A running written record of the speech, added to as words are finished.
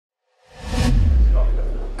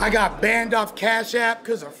I got banned off Cash App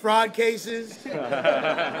because of fraud cases.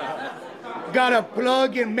 Got a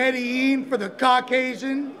plug in Medellin for the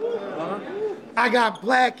Caucasian. I got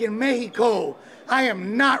black in Mexico. I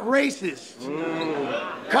am not racist.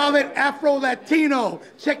 Call it Afro-Latino.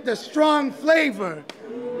 Check the strong flavor.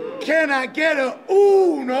 Can I get a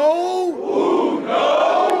uno?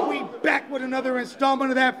 Uno! We back with another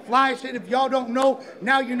installment of that fly shit. If y'all don't know,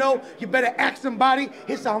 now you know. You better ask somebody.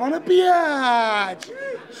 It's all on the biatch.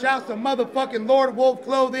 Shouts to motherfucking Lord Wolf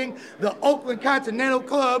Clothing, the Oakland Continental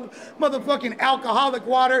Club, motherfucking alcoholic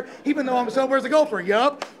water, even though I'm sober as a gopher,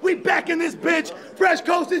 yup. We back in this bitch. Fresh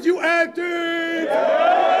coasters, you active!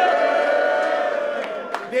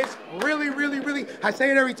 This really, I say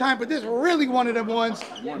it every time, but this really one of them ones.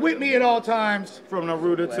 With me at all times. From the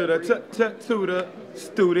rooter to the tutor,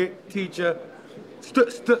 student, teacher,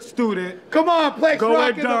 student. Come on, Plex go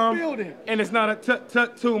Rock in dumb, the building. And it's not a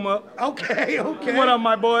tumor. Okay. What up,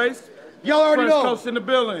 my boys? Y'all already know. Fresh Coast in the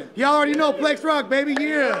building. Y'all already know Plex Rock, baby,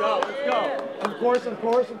 yeah. Let's go. Of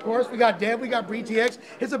course. We got Dev, we got GTX.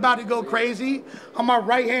 It's about to go crazy. On my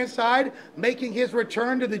right-hand side, making his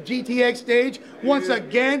return to the GTX stage. Once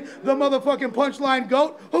again, the motherfucking punchline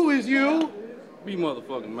GOAT. Who is you? Be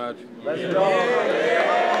motherfucking magic. Let's go.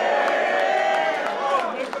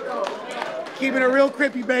 Keeping it real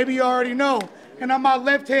crippy, baby, you already know. And on my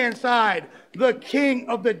left-hand side, the king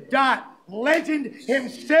of the dot, legend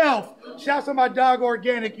himself. Shouts to my dog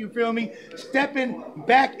Organic, you feel me? Stepping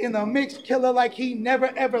back in the mix, killer like he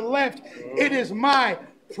never ever left. It is my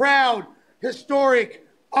proud, historic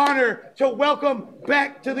honor to welcome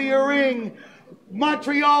back to the ring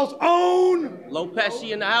Montreal's own Loe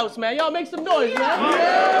Pesci in the house, man. Y'all make some noise, man.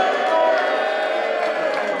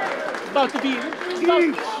 About to be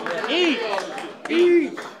eat.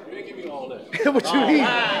 What you mean?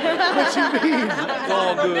 What you mean? It's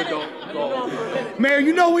all good, though. It's all good. Man,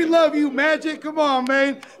 you know we love you, Magic. Come on,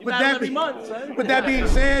 man. With that being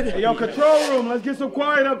said, Hey, yo, control room. Let's get some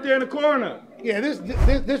quiet up there in the corner. yeah,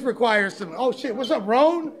 this requires some. Oh shit, what's up,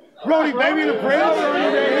 Ron? Ronnie, baby, the prince.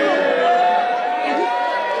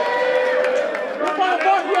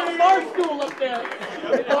 We have a bar stool up there.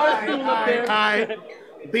 All right.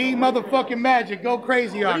 Be motherfucking Magic. Go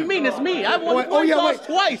crazy on What do it. you mean it's me? I won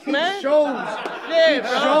twice, man. He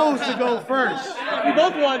chose to go first. You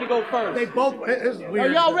both wanted to go first. They both. It's Are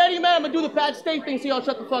weird. y'all ready, man? I'm gonna do the Pat State thing so y'all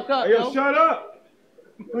shut the fuck up, Hey, yo, shut up.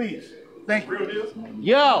 Please. Thank you.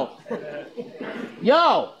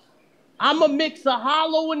 Yo, I'm a mix of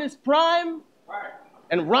Hollow in his prime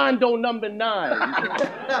and Rondo number 9.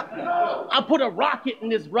 I put a rocket in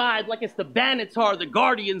this ride like it's the Banitar the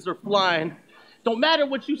Guardians are flying. Don't matter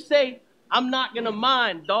what you say, I'm not gonna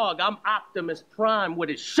mind, dog. I'm Optimus Prime with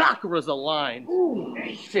his chakras aligned.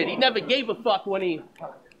 Shit, he never gave a fuck when he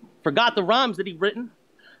forgot the rhymes that he written.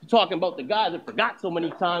 Talking about the guy that forgot so many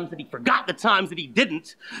times that he forgot the times that he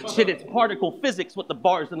didn't. Shit, it's particle physics with the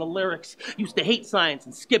bars and the lyrics. Used to hate science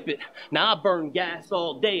and skip it. Now I burn gas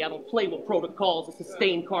all day. I don't play with protocols that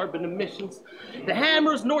sustain carbon emissions. The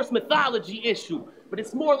hammer's Norse mythology issue, but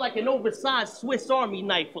it's more like an oversized Swiss Army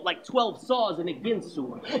knife with like 12 saws in a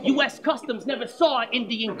Ginsu. U.S. Customs never saw an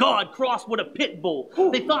Indian god crossed with a pit bull.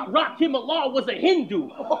 They thought Rock Himalaw was a Hindu.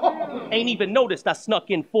 Ain't even noticed I snuck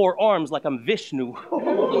in 4 arms like I'm Vishnu.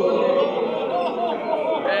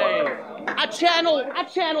 Hey, I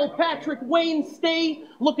channel Patrick Wayne Stay,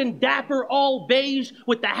 looking dapper all beige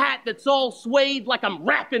with the hat that's all suede like I'm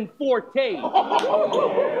rapping Forte.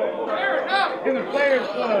 Fair enough. In the Players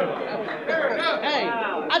Club. Fair enough. Hey,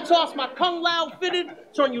 I toss my Kung Lao fitted,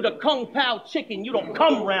 turn you to Kung Pao chicken. You don't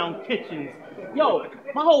come round kitchens. Yo,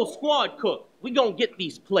 my whole squad cook. We gonna get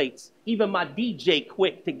these plates. Even my DJ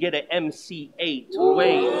quick to get an MC8.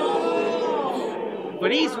 Wait. For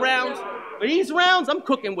these rounds, I'm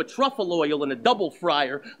cooking with truffle oil in a double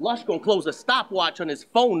fryer. Lush gonna close a stopwatch on his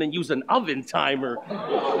phone and use an oven timer.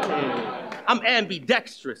 I'm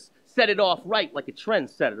ambidextrous. Set it off right like a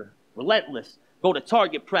trendsetter. Relentless. Go to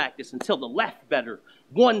target practice until the left better.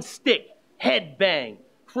 One stick, head bang,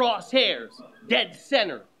 crosshairs, dead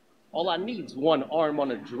center. All I need's one arm on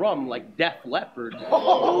a drum like Def Leppard.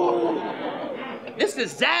 This is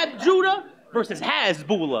Zab Judah versus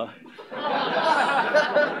Hasbullah.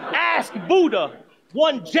 Ask Buddha.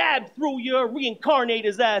 One jab through you, reincarnate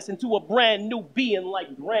his ass into a brand new being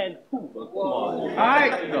like Grand Poobah. Come on. All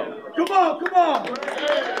right. Come on.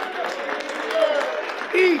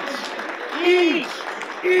 Each.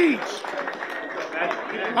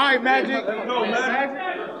 All right, Magic.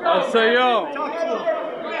 I say, yo.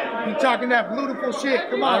 You talking that beautiful shit.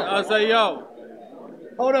 Come on. I say, yo.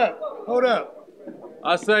 Hold up.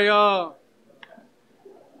 I say,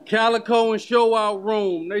 Calico and show out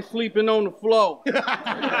room. They sleeping on the floor.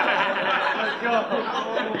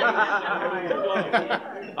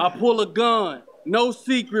 I pull a gun. No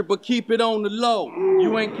secret, but keep it on the low.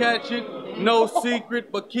 You ain't catch it? No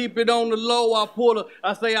secret, but keep it on the low. I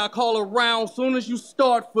call around soon as you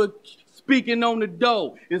start for speaking on the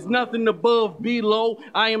dough. It's nothing above below.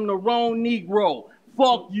 I am the wrong Negro.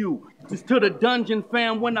 Fuck you. Just to the dungeon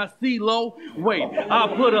fam when I see low. Wait, I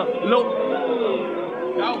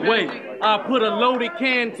put a loaded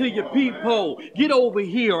can to your peephole. Get over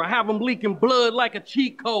here. I have them leaking blood like a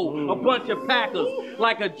cheat code. A bunch of Packers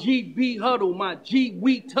like a GB huddle. My G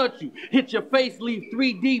weak touch you. Hit your face, leave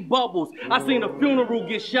 3D bubbles. I seen a funeral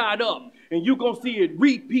get shot up. And you gon' see it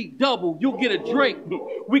repeat double. You'll get a Drake.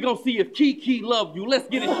 We gon' see if Kiki love you. Let's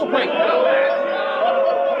get it straight.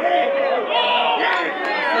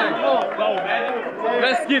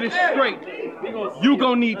 Let's get it straight. You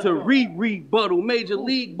gon' need to rebuttal. Major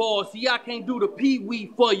League ball. See, I can't do the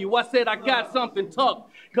pee-wee for you. I said I got something tucked.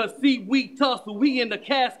 Cause see, we tussle. We in the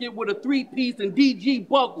casket with a 3-piece and DG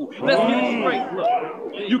buckle. Let's get it straight.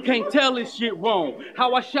 Look, you can't tell this shit wrong.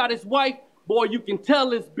 How I shot his wife? Boy, you can tell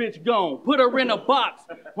this bitch gone. Put her in a box.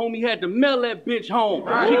 Homie had to mail that bitch home.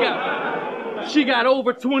 She got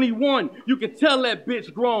over 21. You can tell that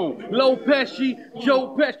bitch grown. Loe Pesci,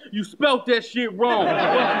 Joe Pesci. You spelt that shit wrong.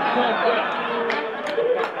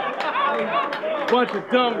 Bunch of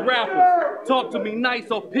dumb rappers. Talk to me nice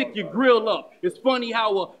or pick your grill up. It's funny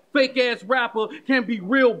how a fake-ass rapper can be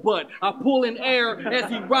real, but I pull in air as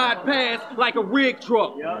he ride past like a rig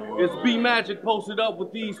truck. It's B Magic posted up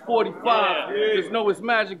with these 45. Just know it's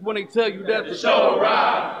magic when they tell you that the show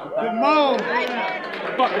arrived. Come on.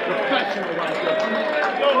 Fucking professional right there.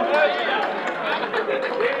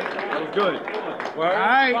 That was good. All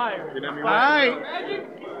right. All right.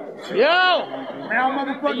 Yo! Now,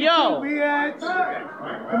 motherfucker, Yo.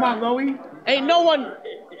 Come on, Loe. Ain't no one...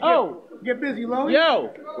 Oh. Get busy, Loe.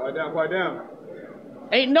 Yo. Quiet down, quiet down.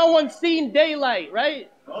 Ain't no one seen daylight,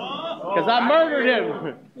 right? Because I murdered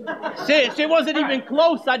him. Shit wasn't even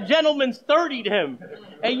close. I gentleman's 30'd him.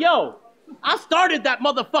 Hey, yo. I started that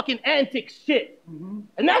motherfucking antic shit.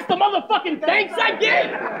 And that's the motherfucking thanks I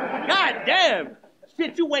get? God damn.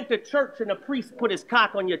 Shit, you went to church and a priest put his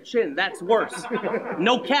cock on your chin. That's worse.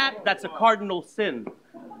 No cap, that's a cardinal sin.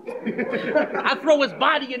 I throw his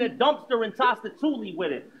body in a dumpster and toss the toolie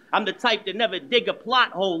with it. I'm the type that never dig a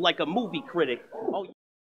plot hole like a movie critic. Oh,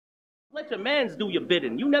 let your mans do your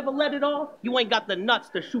bidding. You never let it off? You ain't got the nuts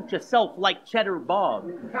to shoot yourself like Cheddar Bob.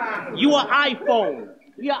 You a iPhone.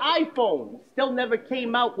 Your iPhone still never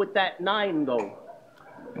came out with that 9 though.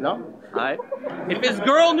 No? Alright. If his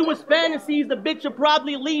girl knew his fantasies, the bitch would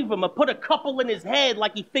probably leave him or put a couple in his head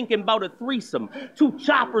like he thinking about a threesome. 2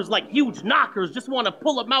 choppers like huge knockers just want to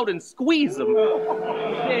pull him out and squeeze him.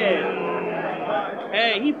 Yeah.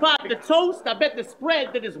 Hey, he popped the toast. I bet the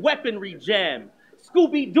spread did his weaponry jam.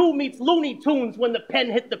 Scooby-Doo meets Looney Tunes when the pen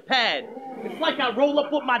hit the pad. It's like I roll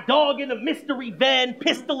up with my dog in a mystery van,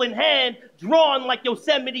 pistol in hand, drawn like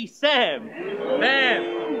Yosemite Sam.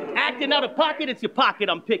 Bam. Acting out of pocket, it's your pocket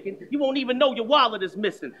I'm picking. You won't even know your wallet is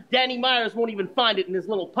missing. Danny Myers won't even find it in his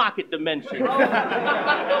little pocket dimension.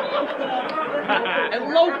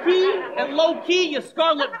 And low-key, your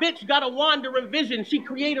scarlet bitch got a wandering vision. She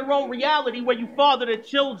create her own reality where you father the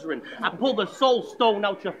children. I pull the soul stone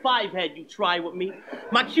out your 5-head, you try with me.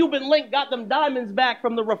 My Cuban link got them diamonds back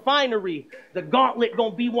from the refinery. The gauntlet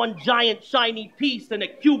gonna be one giant shiny piece and a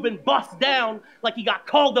Cuban bust down like he got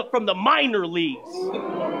called up from the minor leagues.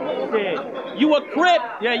 Yeah. You a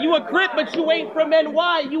Crip, but you ain't from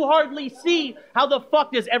NY. You hardly see how the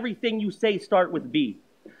fuck does everything you say start with B.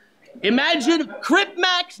 Imagine Crip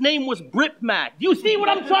Mac's name was Brip Mac. You see what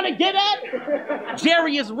I'm trying to get at?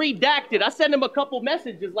 Jerry is redacted. I sent him a couple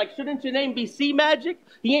messages like, shouldn't your name be C Magic?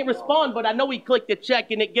 He ain't respond, but I know he clicked the check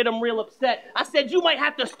and it get him real upset. I said, you might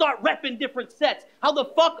have to start repping different sets. How the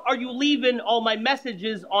fuck are you leaving all my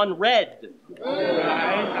messages on red?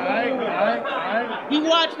 He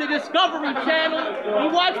watched the Discovery Channel.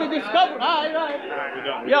 He watched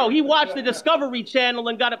the Discovery Channel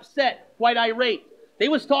and got upset, quite irate. They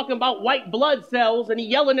was talking about white blood cells, and he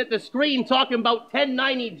yelling at the screen talking about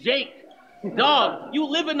 1090 Jake. Dog, you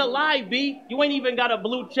living a lie, B. You ain't even got a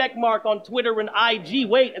blue check mark on Twitter and IG.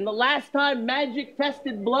 Wait, and the last time Magic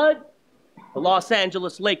tested blood, the Los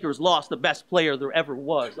Angeles Lakers lost the best player there ever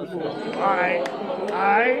was. All right.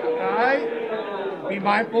 Be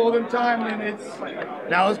mindful of them time limits.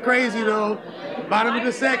 That was crazy, though. Bottom of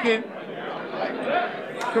the second.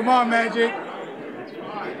 Come on, Magic.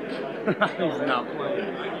 He's not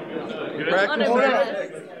playing.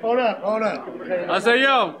 Hold up. I say,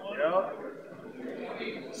 yo.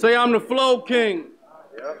 Say I'm the flow king.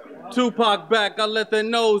 Tupac back, I let that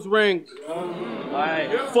nose ring.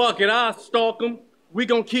 Fuck it, I stalk him. We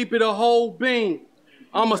gon' keep it a whole bean.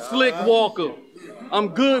 I'm a slick walker. I'm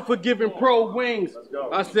good for giving pro wings.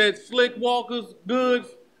 I said slick walkers, goods,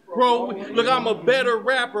 pro. Look, I'm a better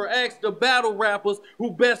rapper. Ask the battle rappers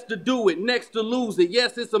who best to do it, next to lose it.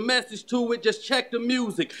 Yes, it's a message to it. Just check the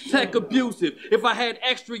music. Tech abusive. If I had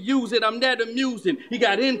extra, use it. I'm that amusing. He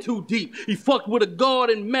got in too deep. He fucked with a guard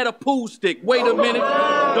and met a pool stick. Wait a minute.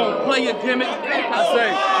 Don't play a gimmick. I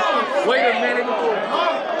say, wait a minute.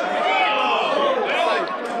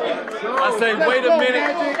 I say, wait a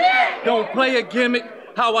minute. Don't play a gimmick.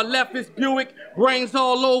 How I left his Buick, brains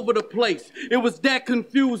all over the place. It was that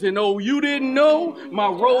confusing. Oh, you didn't know? My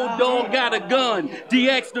road dog got a gun.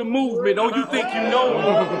 DX the movement. Oh, you think you know me?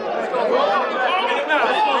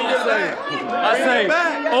 I say,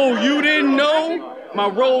 oh, you didn't know? My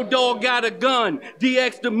road dog got a gun.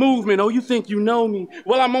 DX the movement. Oh, you think you know me?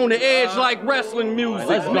 Well, I'm on the edge like wrestling music.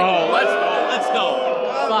 Let's go. Let's go.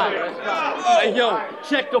 Hey, yo,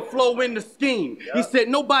 check the flow in the scheme. He said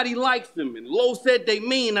nobody likes him, and Loe said they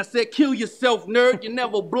mean. I said, kill yourself, nerd, you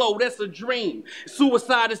never blow, that's a dream.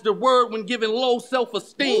 Suicide is the word when giving low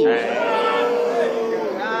self-esteem.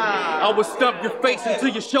 I would stump your face until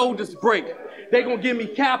your shoulders break. They gonna give me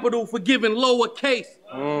capital for giving Loe a case.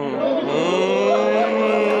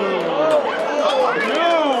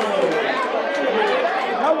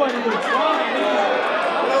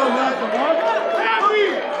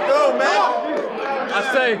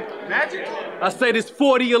 I say this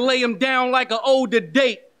 40, you lay him down like an older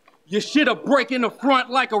date. Your shit'll break in the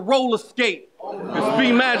front like a roller skate. It's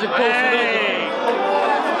B Magic posted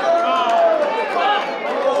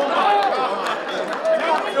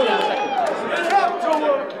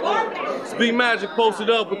up. It's B Magic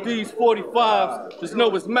posted up with these 45s. Just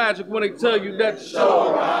know it's magic when they tell you that the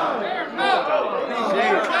show.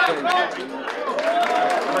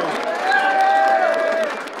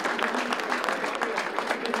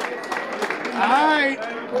 All right.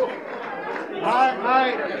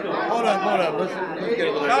 Hold up. Let's get a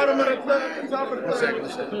little. One second.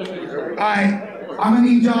 All right, I'm gonna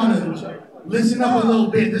need y'all to listen up a little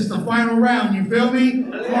bit. This is the final round. You feel me?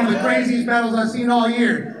 It's one of the craziest battles I've seen all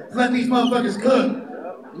year. Let's let these motherfuckers cook.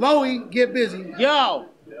 Loe, get busy. Yo,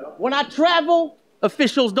 when I travel,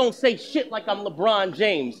 officials don't say shit like I'm LeBron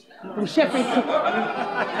James. From Chef and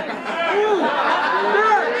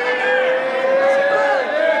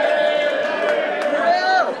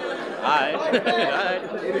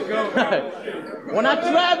When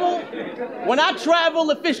I travel,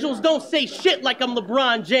 officials don't say shit like I'm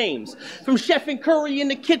LeBron James. From chefing curry in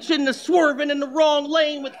the kitchen to swerving in the wrong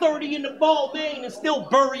lane with 30 in the ball vein and still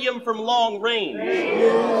bury him from long range.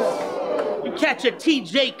 You catch a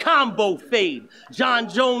TJ combo fade. John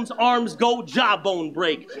Jones arms go, jawbone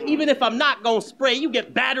break. Even if I'm not gonna spray, you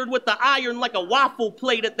get battered with the iron like a waffle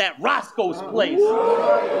plate at that Roscoe's place.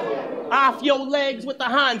 Off your legs with the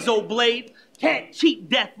Hanzo blade. Can't cheat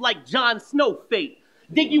death like Jon Snow fate.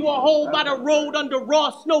 Dig you a hole by the road under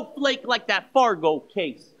raw snowflake like that Fargo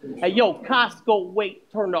case. Hey, yo, Costco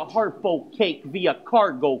weight turn to Harpo cake via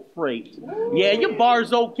cargo freight. Yeah, your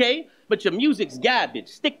bar's okay, but your music's garbage.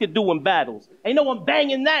 Stick to doing battles. Ain't no one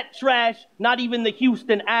banging that trash, not even the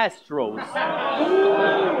Houston Astros.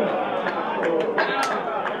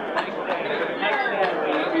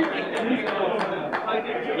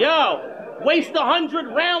 Yo, waste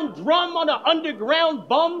 100-round drum on an underground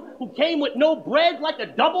bum who came with no bread like a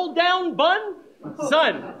double-down bun?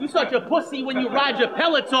 Son, you such a pussy when you ride your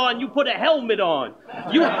Peloton, you put a helmet on.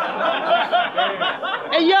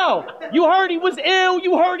 Hey, yo, you heard he was ill,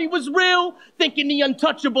 you heard he was real, thinking the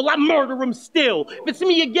untouchable, I murder him still. If it's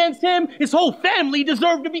me against him, his whole family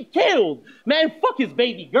deserve to be killed. Man, fuck his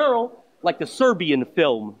baby girl, like the Serbian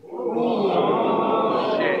film.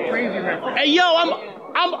 Shit, crazy reference. Hey, yo,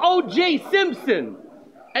 I'm O.J. Simpson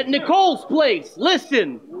at Nicole's place.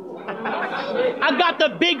 Listen, I got the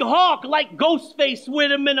big hawk like Ghostface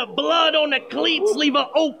with him, and the blood on the cleats leave an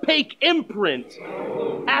opaque imprint.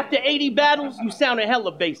 After 80 battles, you sounded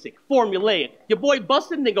hella basic, formulaic. Your boy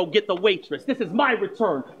bustin', then go get the waitress. This is my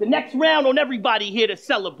return. The next round on everybody here to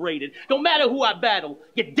celebrate it. Don't matter who I battle,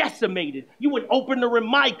 get decimated. You an opener in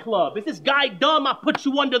my club. Is this guy dumb? I put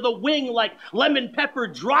you under the wing like lemon pepper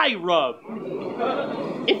dry rub.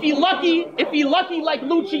 If he lucky like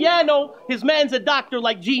Luciano, his man's a doctor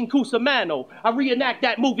like Gene Cusimano. I reenact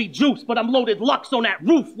that movie Juice, but I'm loaded Lux on that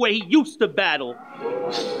roof where he used to battle.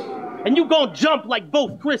 And you gon' jump like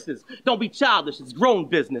both Chris's. Don't be childish, it's grown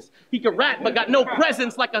business. He can rap but got no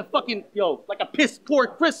presence like a fucking, like a piss poor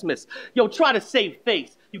Christmas. Yo, try to save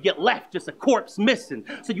face. You get left just a corpse missing.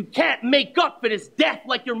 So you can't make up for this death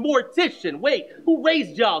like your mortician. Wait, who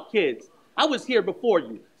raised y'all kids? I was here before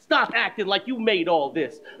you. Stop acting like you made all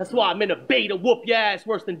this. That's why I'm in a beta whoop your ass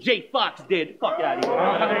worse than Jay Fox did. Fuck out of here.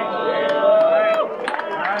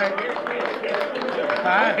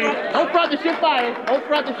 Don't front the shit fire. Don't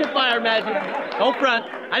front the shit fire, Magic. Don't front.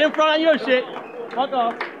 I didn't front on your shit. Fuck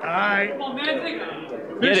off. Alright.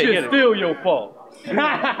 This shit's still your fault.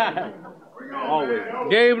 Always.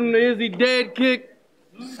 Gave him the Is He Dead kick.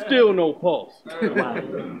 Still no pulse.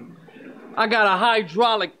 I got a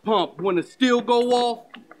hydraulic pump. When the steel go off,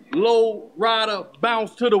 low rider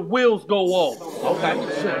bounce till the wheels go off. Okay.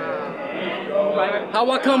 How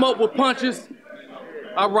I come up with punches?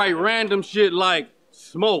 I write random shit like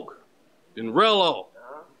smoke, then Rello.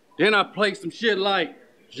 Then I play some shit like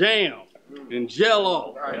jam and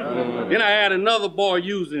jello. Then I add another bar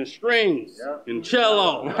using strings and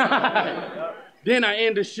cello. Then I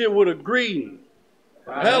end the shit with a greeting.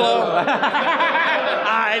 Hello.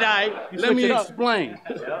 Alright. Let me explain.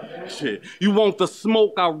 Shit. You want the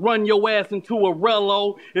smoke, I run your ass into a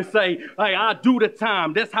rello and say, hey, I do the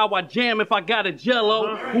time. That's how I jam if I got a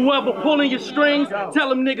jello. Whoever pulling your strings, tell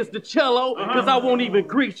them niggas to cello, cause I won't even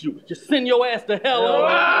greet you. Just send your ass to hello.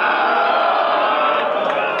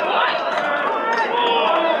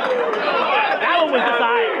 That one was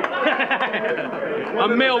decided.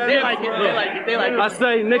 I'm Mel Gibson. They like it. I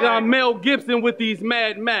say, nigga, I'm Mel Gibson with these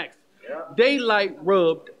Mad Max. Daylight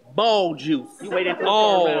rubbed ball juice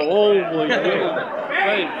all over you.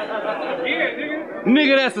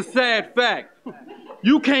 Nigga, that's a sad fact.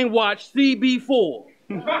 You can't watch CB4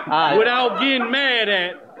 without getting mad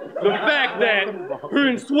at the fact that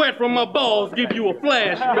hearing sweat from my balls give you a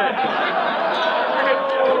flashback.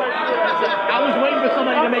 I was waiting for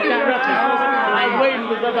somebody to make that reference. I was waiting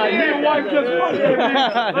for somebody. I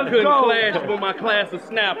couldn't clash with my class of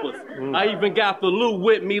snappers. I even got the Lou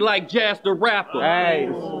with me like Jazz the Rapper. Hey.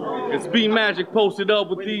 It's B Magic posted up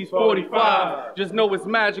with these 45. Just know it's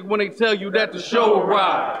magic when they tell you that the show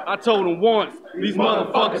arrived. I told them once, these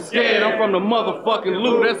motherfuckers scared. I'm from the motherfucking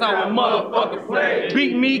Lou. That's how a motherfucker play.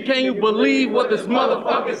 Beat me, can you believe what this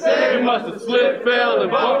motherfucker said? You must have slipped, fell, and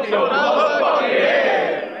bumped your motherfucking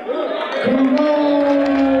head. Come on.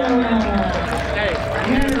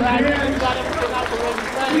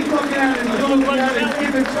 We come down and go down and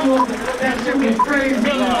give it to them. That shit was crazy.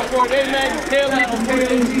 Let's go.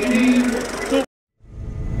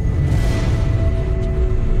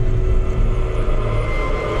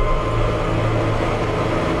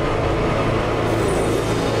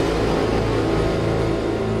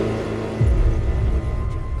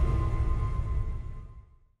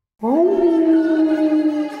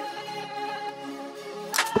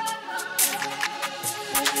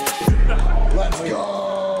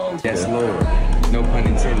 Yes, Lord. No pun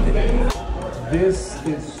intended. This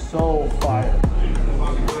is so fire.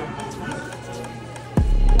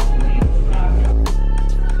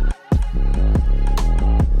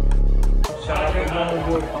 Shout out to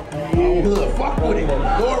Longwood. Fuck with it.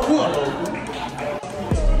 Lord Wood.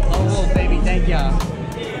 Oh, baby, thank y'all.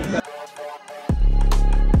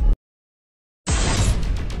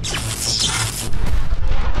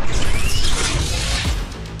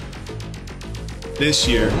 This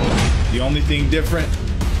year, the only thing different,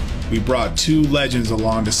 we brought two legends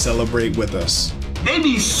along to celebrate with us. They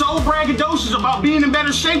be so braggadocious about being in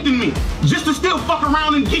better shape than me, just to still fuck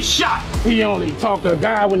around and get shot. He only talk to a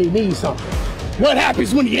guy when he needs something. What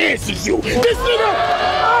happens when he answers you? This nigga,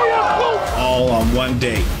 All on one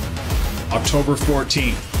date, October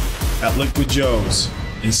 14th at Liquid Joe's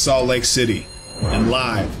in Salt Lake City and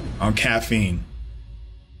live on Caffeine.